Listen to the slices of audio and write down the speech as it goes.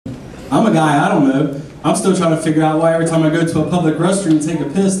I'm a guy, I don't know. I'm still trying to figure out why every time I go to a public restroom and take a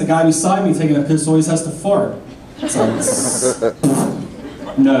piss, the guy beside me taking a piss always has to fart. It's like,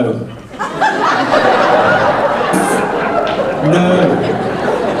 no. No.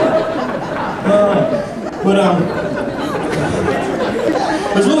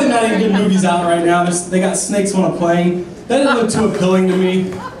 There's really not any good movies out right now. They got Snakes on a Plane. That didn't look too appealing to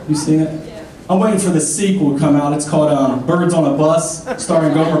me. You seen it? I'm waiting for the sequel to come out. It's called Birds on a Bus,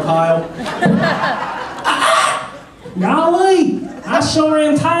 starring Gomer Pyle. Golly, I sure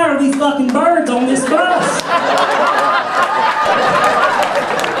am tired of these fucking birds on this bus.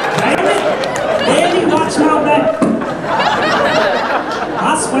 Damn it! Andy, watch my back.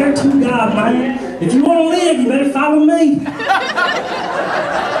 I swear to God, man, if you want to live, you better follow me.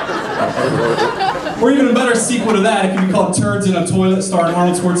 Or even a better sequel to that, it could be called Turds in a Toilet, starring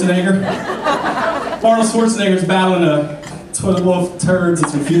Arnold Schwarzenegger. Arnold Schwarzenegger's battling a toilet full of turds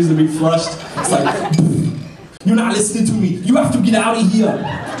that's refusing to be flushed. It's like, you're not listening to me. You have to get out of here.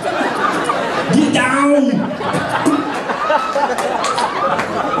 Get down.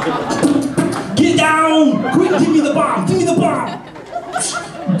 Get down. Quick, give me the bomb. Give me the bomb.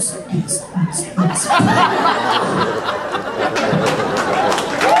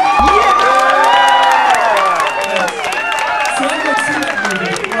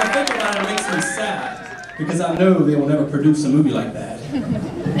 Because I know they will never produce a movie like that.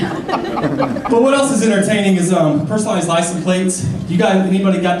 But what else is entertaining is personalized license plates.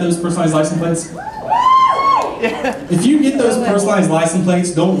 Anybody got those personalized license plates? If you get those personalized license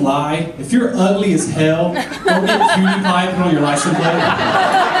plates, don't lie. If you're ugly as hell, don't get cutie pie put on your license plate.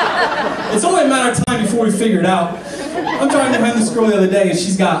 It's only a matter of time before we figure it out. I'm driving behind this girl the other day and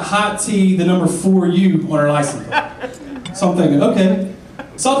she's got hot tea, the number 4U on her license plate. So I'm thinking, okay.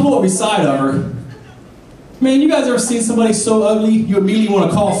 So I'll pull up beside of her. Man, you guys ever seen somebody so ugly, you immediately want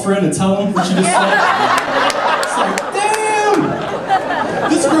to call a friend and tell them what you just said? It's like,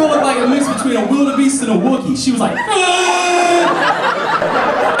 damn! This girl looked like a mix between a wildebeest and a Wookiee. She was like,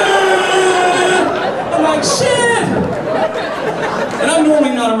 I'm like, shit! And I'm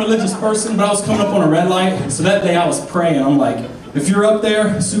normally not a religious person, but I was coming up on a red light, so that day I was praying. I'm like, if you're up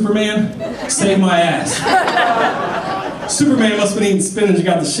there, Superman, save my ass. Superman must have been eating spinach and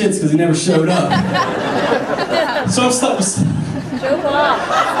got the shits because he never showed up. So I'm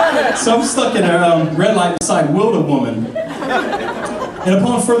stuck in a red light beside Wilda Woman. And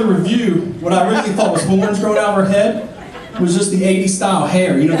upon further review, what I originally thought was horns growing out of her head was just the 80s style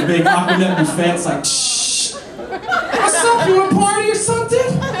hair. You know, the big Aquanet buffet. It's like, shh. What's up, you want a party or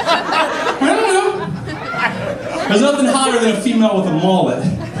something? I don't know. There's nothing hotter than a female with a mullet.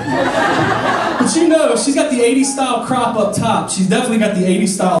 But you know, she's got the 80s style crop up top. She's definitely got the 80s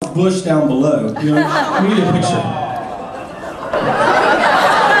style bush down below. You know, let me get a picture.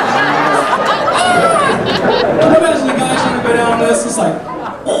 Can you imagine the guy trying to go down this? It's like,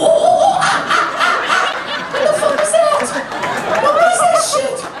 what the fuck is that? What is that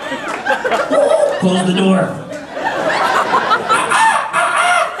shit? Close the door.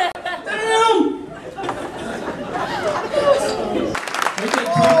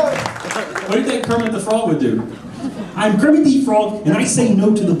 What do you think Kermit the Frog would do? I'm Kermit the Frog, and I say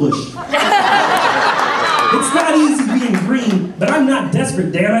no to the bush. It's not easy being green, but I'm not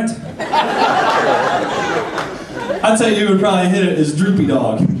desperate, damn it. I'd say who would probably hit it is Droopy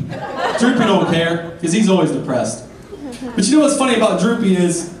Dog. Droopy don't care, because he's always depressed. But you know what's funny about Droopy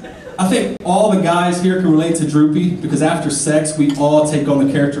is, I think all the guys here can relate to Droopy, because after sex, we all take on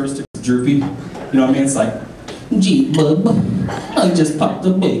the characteristics of Droopy. You know what I mean? It's like, gee, bub, I just popped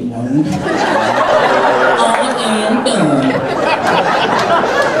a big one. I am done.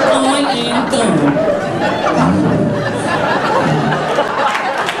 I am done.